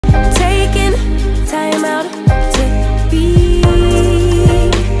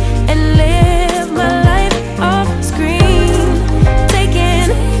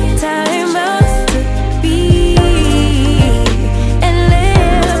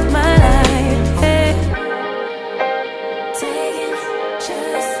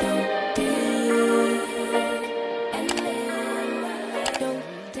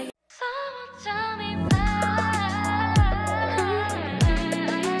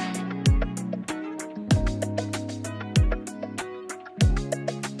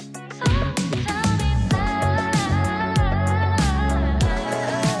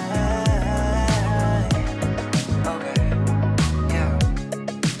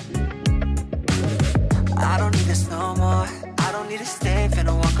me to stay,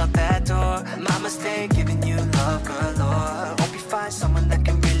 finna walk out that door. My mistake, giving you love galore. Hope you find someone that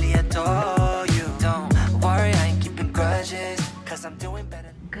can really adore you. Don't worry, I ain't keeping grudges, cause I'm doing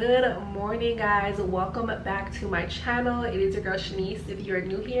better. Good morning, guys. Welcome back to my channel. It is your girl Shanice. If you're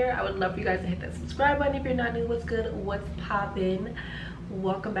new here, I would love for you guys to hit that subscribe button. If you're not new, what's good, what's poppin'?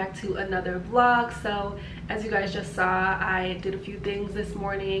 Welcome back to another vlog. So as you guys just saw, I did a few things this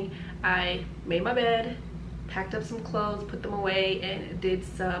morning. I made my bed, packed up some clothes, put them away, and did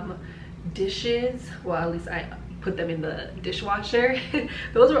some dishes. Well, at least I put them in the dishwasher.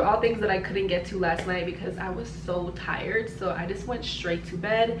 Those were all things that I couldn't get to last night because I was so tired. So I just went straight to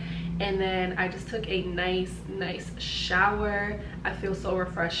bed, and then I just took a nice shower. I feel so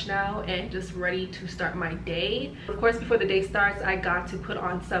refreshed now and just ready to start my day. Of course, before the day starts, I got to put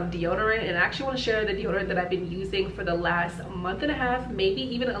on some deodorant, and I actually want to share the deodorant that I've been using for the last month and a half, maybe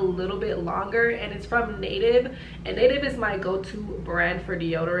even a little bit longer, and it's from Native. And Native is my go-to brand for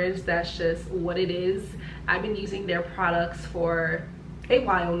deodorants. That's just what it is. I've been using their products for a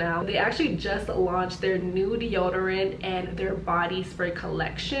while now. They actually just launched their new deodorant and their body spray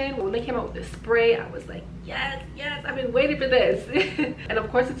collection. When they came out with the spray, I was like, yes, I've been waiting for this. And of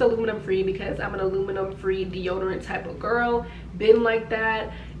course it's aluminum free because I'm an aluminum free deodorant type of girl. Been like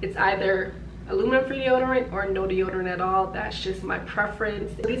that. It's either aluminum free deodorant or no deodorant at all. That's just my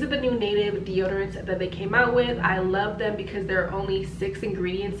preference. These are the new Native deodorants that they came out with. I love them because there are only 6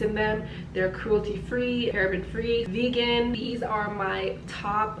 ingredients in them. They're cruelty free, paraben free, vegan. These are my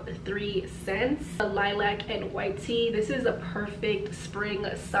top 3 scents: the lilac and white tea. This is a perfect spring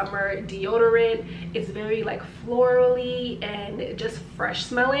summer deodorant. It's very like florally and just fresh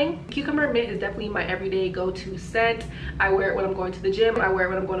smelling. Cucumber mint is definitely my everyday go-to scent. I wear it when I'm going to the gym. I wear it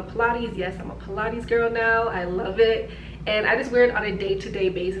when I'm going to Pilates. Yes, I'm a Pilates girl now. I love it, and I just wear it on a day-to-day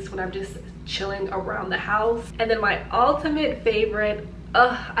basis when I'm just chilling around the house. And then my ultimate favorite,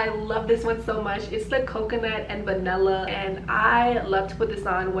 I love this one so much, it's the coconut and vanilla, and I love to put this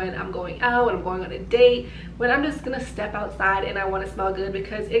on when I'm going out, when I'm going on a date, when I'm just gonna step outside and I want to smell good,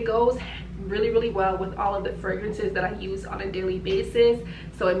 because it goes really well with all of the fragrances that I use on a daily basis.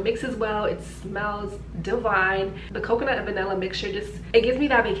 So it mixes well, it smells divine. The coconut and vanilla mixture just, it gives me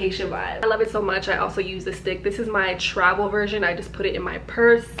that vacation vibe. I love it so much. I also use the stick. This is my travel version. I just put it in my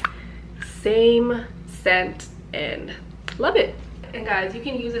purse. Same scent and love it. And guys, you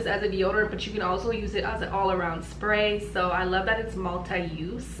can use this as a deodorant, but you can also use it as an all-around spray. So I love that it's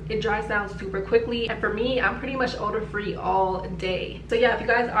multi-use. It dries down super quickly, and for me, I'm pretty much odor-free all day. So yeah, if you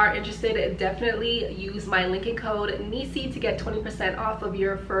guys are interested, definitely use my link and code NICE to get 20% off of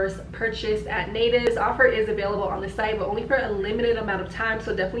your first purchase at Native. This offer is available on the site, but only for a limited amount of time,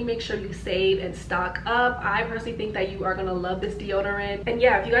 so definitely make sure you save and stock up. I personally think that you are gonna love this deodorant. And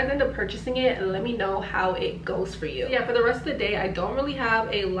yeah, if you guys end up purchasing it, let me know how it goes for you. So yeah, for the rest of the day, I don't really have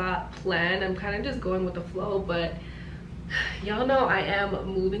a lot planned. I'm kind of just going with the flow, but y'all know I am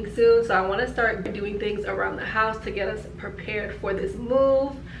moving soon, so I want to start doing things around the house to get us prepared for this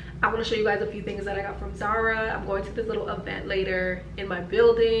move. I want to show you guys a few things that I got from Zara. I'm going to this little event later in my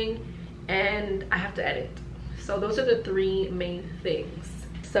building, and I have to edit. So those are the 3 main things.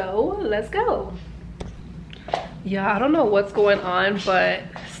 So let's go. Yeah, I don't know what's going on, but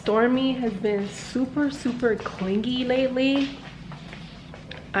Stormy has been super clingy lately.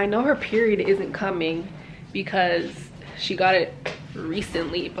 I know her period isn't coming because she got it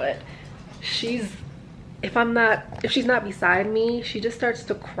recently, but if she's not beside me, she just starts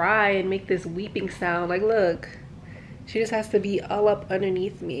to cry and make this weeping sound. Like, look, she just has to be all up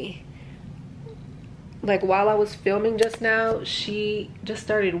underneath me. Like, while I was filming just now, she just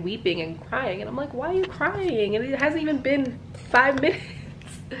started weeping and crying, and I'm like, why are you crying? And it hasn't even been 5 minutes.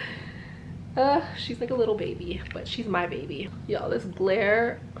 She's like a little baby, but she's my baby. Y'all, this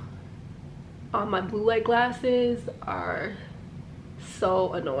glare on my blue light glasses are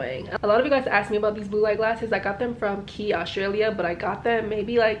so annoying. A lot of you guys asked me about these blue light glasses. I got them from Key, Australia, but I got them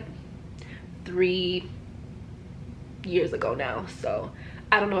maybe like 3 years ago now, so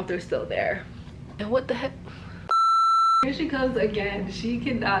I don't know if they're still there. And what the heck? Here she comes again. She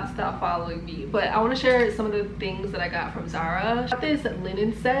cannot stop following me. But I want to share some of the things that I got from Zara. I got this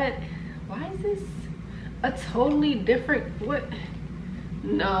linen set. Why is this a totally different, what?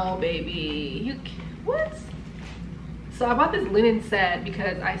 No, baby, what? So I bought this linen set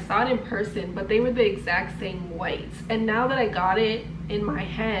because I saw it in person, but they were the exact same whites. And now that I got it in my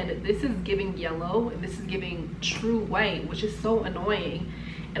hand, this is giving yellow and this is giving true white, which is so annoying.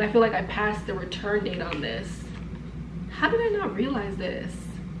 And I feel like I passed the return date on this. How did I not realize this?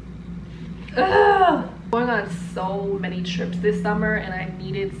 Ugh. Going on so many trips this summer, and I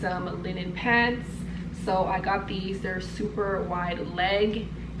needed some linen pants, So I got these. They're super wide leg,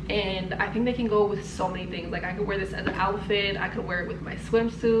 and I think they can go with so many things. Like I could wear this as an outfit, I could wear it with my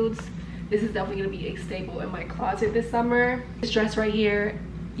swimsuits. This is definitely gonna be a staple in my closet this summer. This dress right here,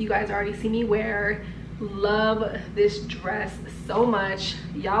 you guys already see me wear. Love this dress so much,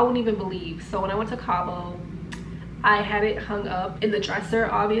 y'all wouldn't even believe. So when I went to Cabo, I had it hung up in the dresser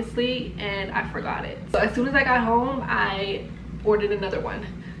obviously, and I forgot it. So as soon as I got home, I ordered another one.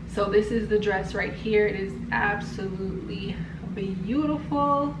 So this is the dress right here. It is absolutely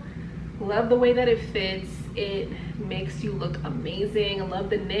beautiful. Love the way that it fits. It makes you look amazing. I love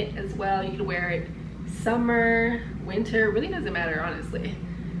the knit as well. You can wear it summer, winter, really doesn't matter honestly,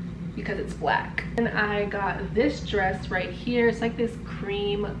 because it's black. And I got this dress right here. It's like this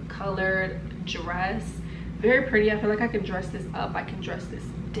cream colored dress. Very pretty. I feel like I can dress this up, I can dress this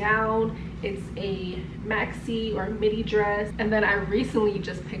down. It's a maxi or midi dress. And then I recently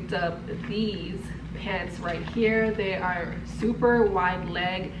just picked up these pants right here. They are super wide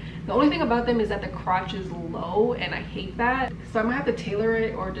leg. The only thing about them is that the crotch is low, and I hate that. So I'm gonna have to tailor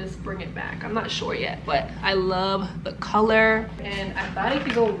it or just bring it back. I'm not sure yet, but I love the color, and I thought it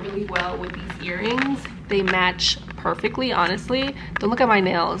could go really well with these earrings. They match perfectly, honestly. Don't look at my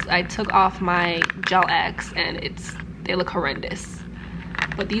nails. I took off my Gel X and they look horrendous.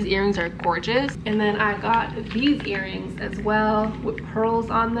 But these earrings are gorgeous. And then I got these earrings as well with pearls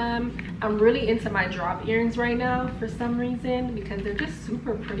on them. I'm really into my drop earrings right now for some reason, because they're just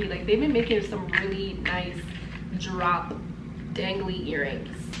super pretty. Like they've been making some really nice drop dangly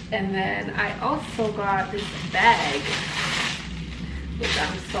earrings. And then I also got this bag, which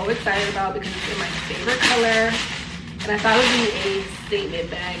I'm so excited about because it's in my favorite color. And I thought it would be a statement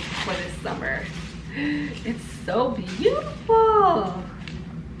bag for this summer. It's so beautiful.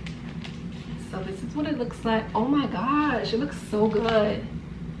 So this is what it looks like. Oh my gosh, it looks so good.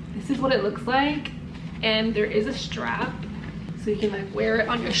 This is what it looks like. And there is a strap, so you can like wear it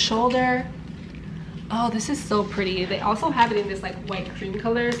on your shoulder. Oh, this is so pretty. They also have it in this like white cream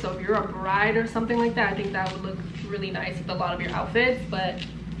color. So if you're a bride or something like that, I think that would look really nice with a lot of your outfits. But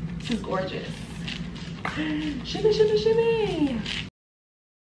this is gorgeous. Shimmy, shimmy, shimmy.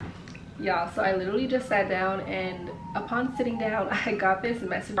 Y'all, so I literally just sat down, and upon sitting down, I got this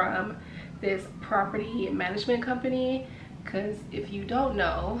message from this property management company. Because if you don't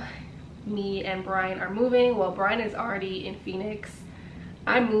know, me and Brian are moving. Well, Brian is already in Phoenix.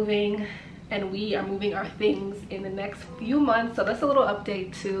 I'm moving, and we are moving our things in the next few months. So that's a little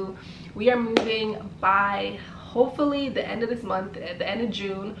update too. We are moving by hopefully the end of this month, at the end of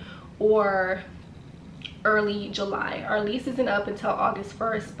June or early July. Our lease isn't up until August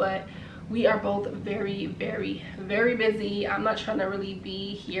 1st, but we are both very, very, very busy. I'm not trying to really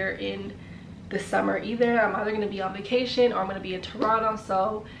be here in the summer either. I'm either going to be on vacation or I'm going to be in Toronto.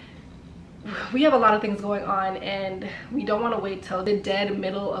 So we have a lot of things going on, and we don't want to wait till the dead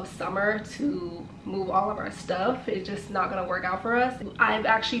middle of summer to move all of our stuff. It's just not going to work out for us. I've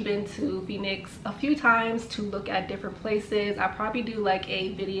actually been to Phoenix a few times to look at different places. I probably do like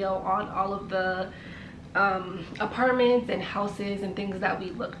a video on all of the apartments and houses and things that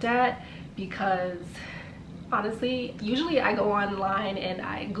we looked at, because honestly, usually I go online and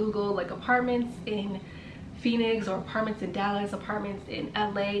I Google like apartments in Phoenix or apartments in Dallas, apartments in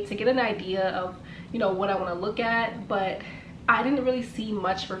LA, to get an idea of, you know, what I want to look at. But I didn't really see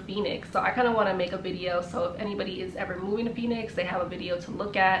much for Phoenix, so I kind of want to make a video so if anybody is ever moving to Phoenix, they have a video to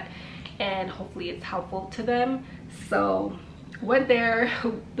look at and hopefully it's helpful to them. So went there.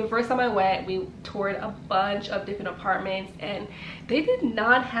 The first time I went, we toured a bunch of different apartments, and they did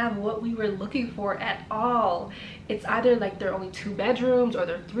not have what we were looking for at all. It's either like they're only 2 bedrooms or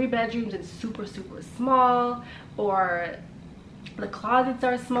they're 3 bedrooms and super, super small, or the closets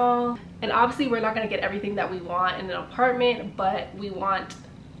are small. And obviously we're not going to get everything that we want in an apartment, but we want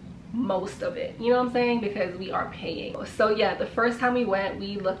most of it, you know what I'm saying, because we are paying. So yeah, the first time we went,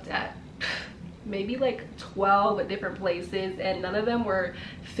 we looked at maybe like 12 different places, and none of them were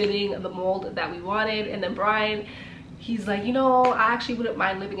fitting the mold that we wanted. And then Brian, he's like, you know, I actually wouldn't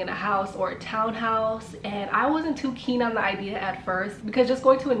mind living in a house or a townhouse. And I wasn't too keen on the idea at first, because just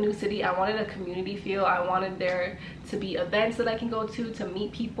going to a new city, I wanted a community feel. I wanted there to be events that I can go to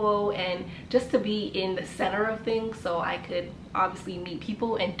meet people, and just to be in the center of things so I could obviously meet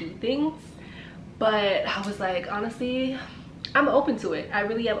people and do things. But I was like, honestly, I'm open to it. I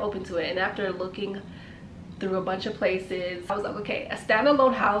really am open to it. And after looking through a bunch of places, I was like, okay, a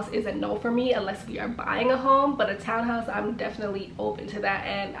standalone house is a no for me unless we are buying a home, but a townhouse, I'm definitely open to that.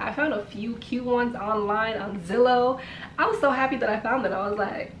 And I found a few cute ones online on Zillow. I was so happy that I found them. I was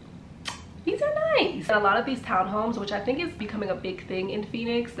like, these are nice. And a lot of these townhomes, which I think is becoming a big thing in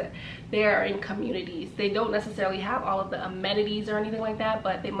Phoenix, they are in communities. They don't necessarily have all of the amenities or anything like that,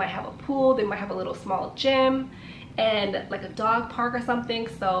 but they might have a pool, they might have a little small gym, and like a dog park or something.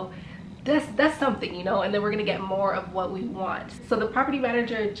 So that's something, you know, and then we're gonna get more of what we want. So the property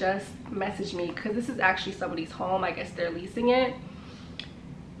manager just messaged me because this is actually somebody's home. I guess they're leasing it.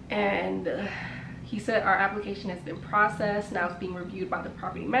 And he said our application has been processed. Now it's being reviewed by the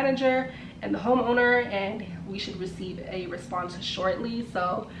property manager and the homeowner, and we should receive a response shortly.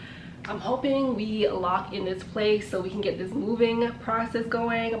 So I'm hoping we lock in this place so we can get this moving process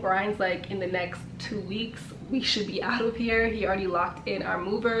going. Brian's like, in the next 2 weeks, we should be out of here. He already locked in our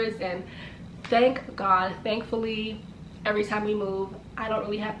movers, and thank God, thankfully, every time we move, I don't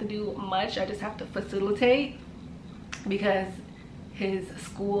really have to do much. I just have to facilitate because his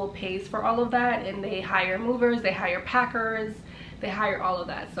school pays for all of that, and they hire movers, they hire packers, they hire all of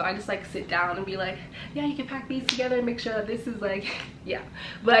that. So I just like sit down and be like, yeah, you can pack these together and make sure that this is like, yeah.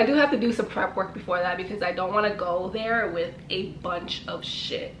 But I do have to do some prep work before that because I don't want to go there with a bunch of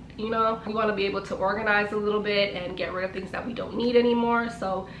shit, you know. We want to be able to organize a little bit and get rid of things that we don't need anymore.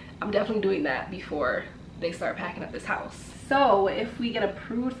 So I'm definitely doing that before they start packing up this house. So if we get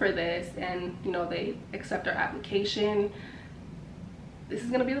approved for this and, you know, they accept our application, this is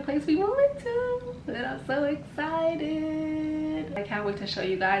gonna be the place we moved to, and I'm so excited. I can't wait to show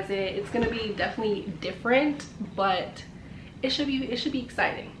you guys it. It's gonna be definitely different, but it should be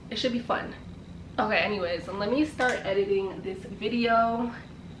exciting. It should be fun. Okay, anyways, so let me start editing this video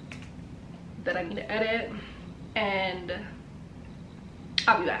that I need to edit, and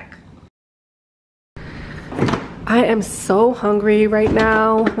I'll be back. I am so hungry right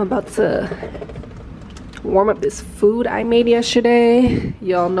now. I'm about to warm up this food I made yesterday.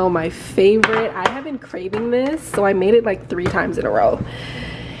 Y'all know my favorite. I have been craving this, so I made it like 3 times in a row.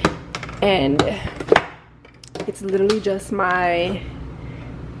 And it's literally just my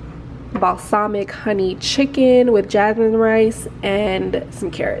balsamic honey chicken with jasmine rice and some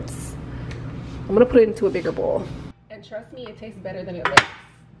carrots. I'm gonna put it into a bigger bowl. And trust me, it tastes better than it looks.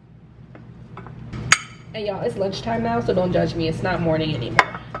 And y'all, it's lunchtime now, so don't judge me. It's not morning anymore.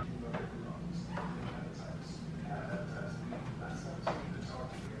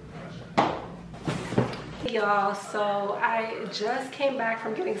 Y'all, so I just came back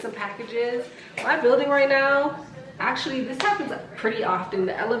from getting some packages. My building right now, actually this happens pretty often.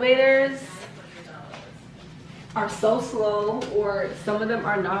 The elevators are so slow, or some of them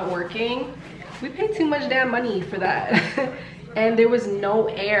are not working. We pay too much damn money for that. And there was no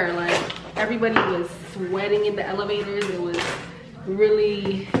air. Like, everybody was sweating in the elevators. It was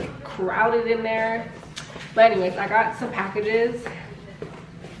really crowded in there. But anyways, I got some packages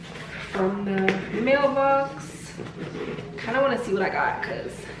from the mailbox. Kind of want to see what I got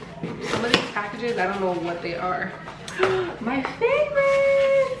because some of these packages, I don't know what they are. My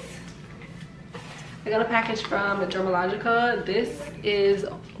favorites! I got a package from Dermalogica. This is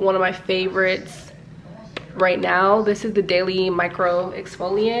one of my favorites right now. This is the Daily Micro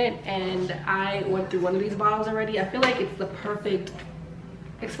Exfoliant, and I went through one of these bottles already. I feel like it's the perfect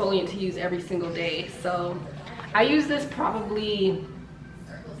exfoliant to use every single day. So I use this probably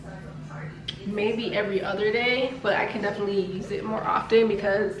maybe every other day, but I can definitely use it more often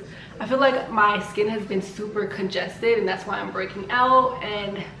because I feel like my skin has been super congested, and that's why I'm breaking out,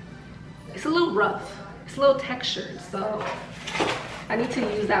 and it's a little rough, it's a little textured, so I need to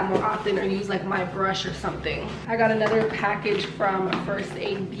use that more often, or use like my brush or something. I got another package from First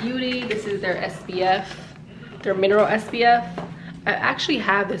Aid Beauty. This is their SPF, their mineral SPF. I actually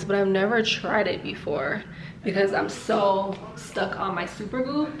have this, but I've never tried it before because I'm so stuck on my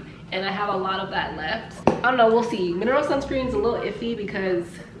Supergoop, and I have a lot of that left. I don't know, we'll see. Mineral sunscreen is a little iffy because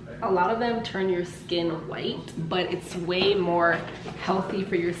a lot of them turn your skin white, but it's way more healthy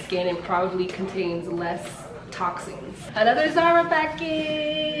for your skin and probably contains less toxins. Another Zara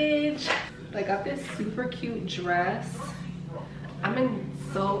package. I got this super cute dress. I'm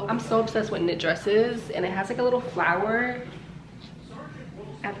so obsessed with knit dresses, and it has like a little flower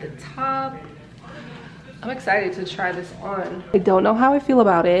at the top. I'm excited to try this on. I don't know how I feel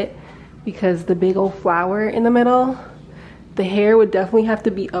about it because the big old flower in the middle, the hair would definitely have to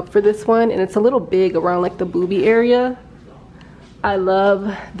be up for this one, and it's a little big around like the boobie area. I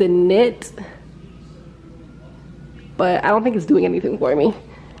love the knit, but I don't think it's doing anything for me.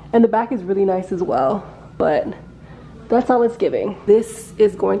 And the back is really nice as well, but that's all it's giving. This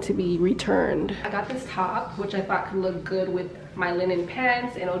is going to be returned. I got this top, which I thought could look good with my linen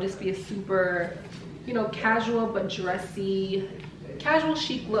pants, and it'll just be a super, you know, casual but dressy, casual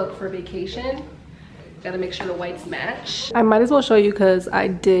chic look for vacation. Gotta make sure the whites match. I might as well show you because I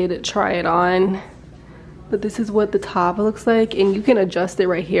did try it on. But this is what the top looks like, and you can adjust it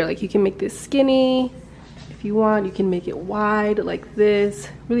right here. Like you can make this skinny if you want. You can make it wide like this.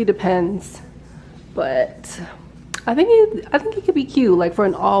 Really depends. But I think it could be cute, like for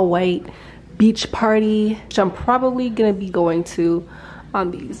an all-white beach party, which I'm probably gonna be going to on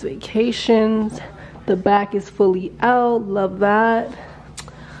these vacations. The back is fully out. Love that.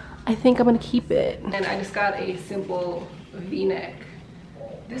 I think I'm gonna keep it. And I just got a simple V-neck.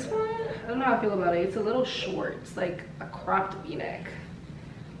 This one, I don't know how I feel about it. It's a little short. It's like a cropped V-neck.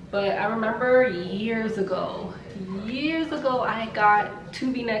 But I remember years ago, I got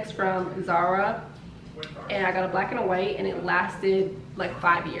 2 V-necks from Zara. And I got a black and a white, and it lasted like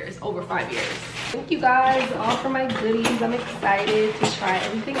 5 years, over 5 years. Thank you guys all for my goodies. I'm excited to try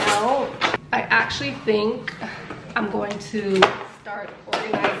everything out. I actually think I'm going to start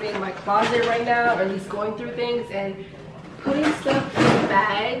organizing my closet right now, or at least going through things and putting stuff in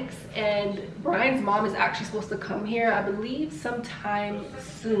bags. And Brian's mom is actually supposed to come here, I believe sometime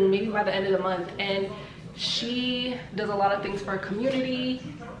soon, maybe by the end of the month. And she does a lot of things for our community,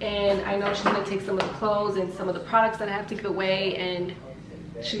 and I know she's gonna take some of the clothes and some of the products that I have to give away, and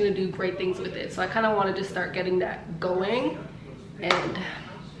she's gonna do great things with it. So I kind of want to just start getting that going and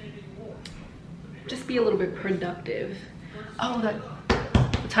just be a little bit productive. Oh,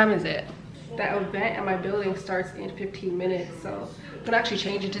 what time is it? That event at my building starts in 15 minutes, so I'm gonna actually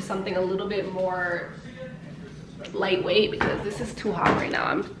change it to something a little bit more lightweight because this is too hot right now.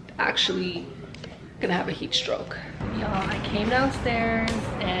 I'm actually gonna have a heat stroke. Y'all, I came downstairs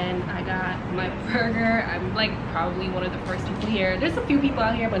and I got my burger. I'm like probably one of the first people here. There's a few people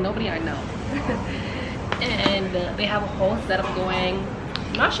out here, but nobody I know. And they have a whole setup going.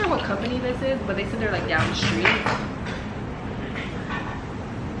 I'm not sure what company this is, but they said they're like down the street.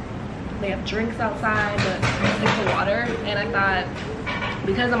 They have drinks outside, but it's for water. And I thought,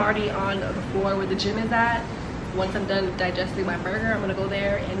 because I'm already on the floor where the gym is at, once I'm done digesting my burger, I'm gonna go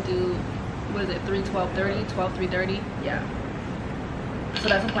there and do, what is it, 3:12:30, 12:3:30? Yeah. So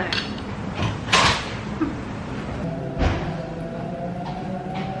that's the plan.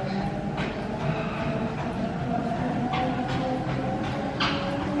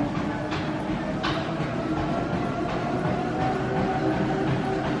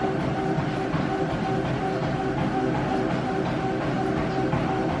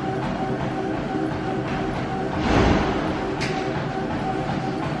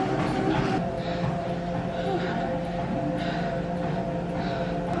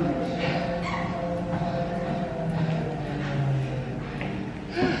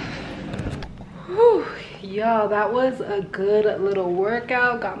 Y'all, that was a good little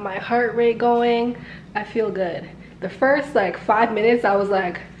workout. Got my heart rate going. I feel good. The first like 5 minutes I was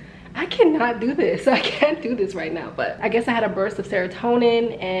like, I cannot do this. I can't do this right now. But I guess I had a burst of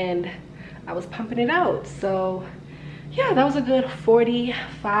serotonin and I was pumping it out. So yeah, that was a good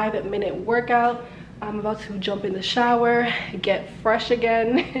 45-minute workout. I'm about to jump in the shower, get fresh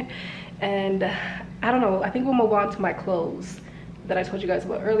again. And I don't know, I think we'll move on to my clothes that I told you guys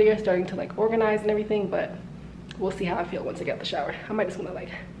about earlier, starting to like organize and everything, but we'll see how I feel once I get out the shower. I might just want to like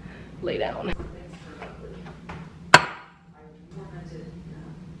lay down.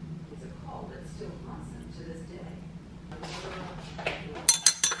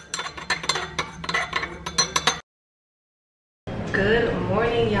 Good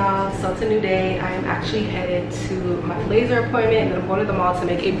morning, y'all. So it's a new day. I am actually headed to my laser appointment, and then I'm going to the mall to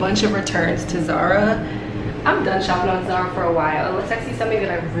make a bunch of returns to Zara. I'm done shopping on Zara for a while. Unless I see something that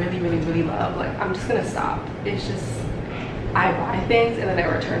I really love, like I'm just gonna stop. It's just, I buy things and then I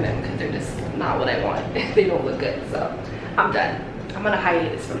return them because they're just not what I want. They don't look good. So I'm done. I'm gonna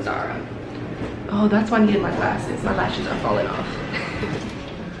hiatus from Zara. Oh, that's why I needed my glasses. My lashes are falling off.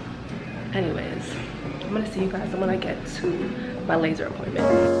 Anyways, I'm gonna see you guys when I get to my laser appointment.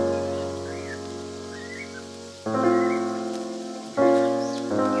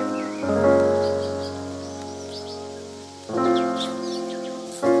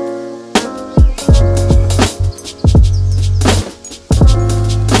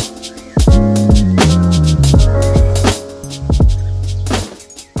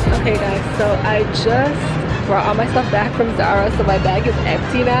 Okay guys, so I just brought all my stuff back from Zara, so my bag is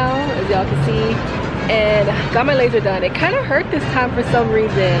empty now, as y'all can see, and got my laser done. It kind of hurt this time for some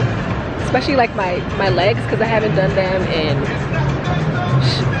reason, especially like my legs, because I haven't done them in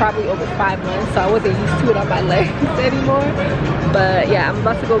probably over 5 months, so I wasn't used to it on my legs anymore. But yeah, I'm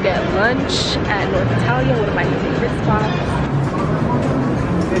about to go get lunch at North Italia, one of my favorite spots.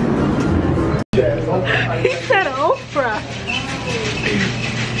 He said Oprah.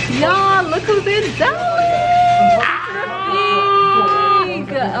 Y'all, look look who's in Dallas.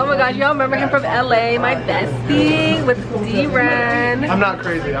 Oh my gosh, y'all remember him from LA, my bestie with D-Ran. I'm not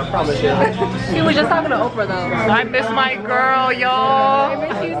crazy, I promise you. He was just talking to Oprah though. I miss my girl, y'all. I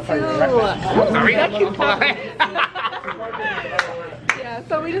miss you too. Sorry, that cute boy. Yeah,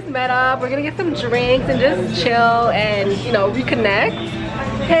 so we just met up. We're gonna get some drinks and just chill and, you know, reconnect.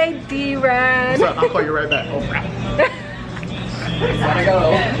 Hey, D-Ran. What's up? I'll call you right back.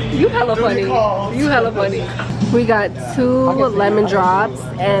 You hella funny. You hella funny. We got 2 lemon drops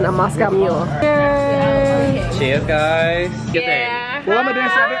and a Moscow Mule. Cheers. Cheers, guys. Yeah. Well, I'm a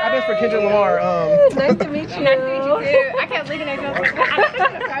dancer. I dance for Kendrick Lamar. Nice to meet you. Nice to meet you too. I can't look at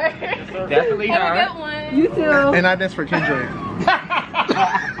that. Definitely Have a her. good one. You too. And I dance for Kendrick.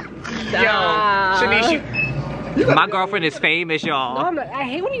 Yo, Shanice, my girlfriend is famous, y'all. No, I'm not. I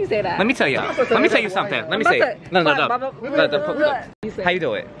hate when you say that. Let me tell y'all. Let me tell you something. Let me say it. No. How you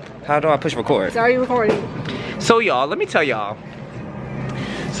do it? How do I push record? Sorry, recording. So y'all, let me tell y'all.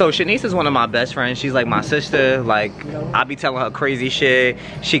 So Shanice is one of my best friends. She's like my sister. Like, I be telling her crazy shit.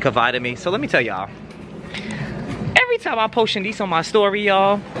 She confided me. So let me tell y'all. Every time I post Shanice on my story,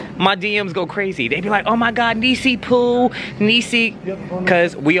 y'all, my DMs go crazy. They be like, oh my God, Niecy Poo, Niecy.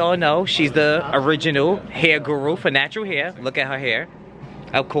 Because we all know she's the original hair guru for natural hair. Look at her hair,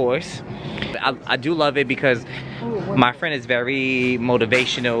 of course. I do love it because my friend is very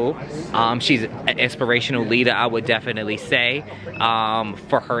motivational. She's an inspirational leader, I would definitely say.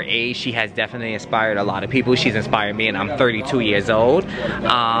 For her age, she has definitely inspired a lot of people. She's inspired me, and I'm 32 years old.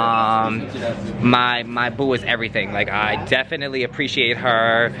 My boo is everything. Like, I definitely appreciate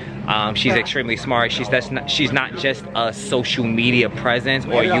her. She's extremely smart. She's not just a social media presence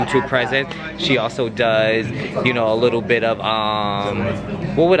or YouTube presence. She also does, you know, a little bit of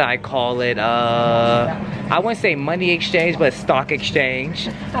what would I call it? I wouldn't say money exchange, but stock exchange.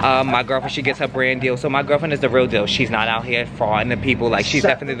 My girlfriend, she gets her brand deal. So my girlfriend is the real deal. She's not out here frauding the people. Like, she's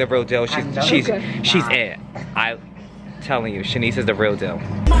definitely the real deal. She's it. I'm telling you, Shanice is the real deal.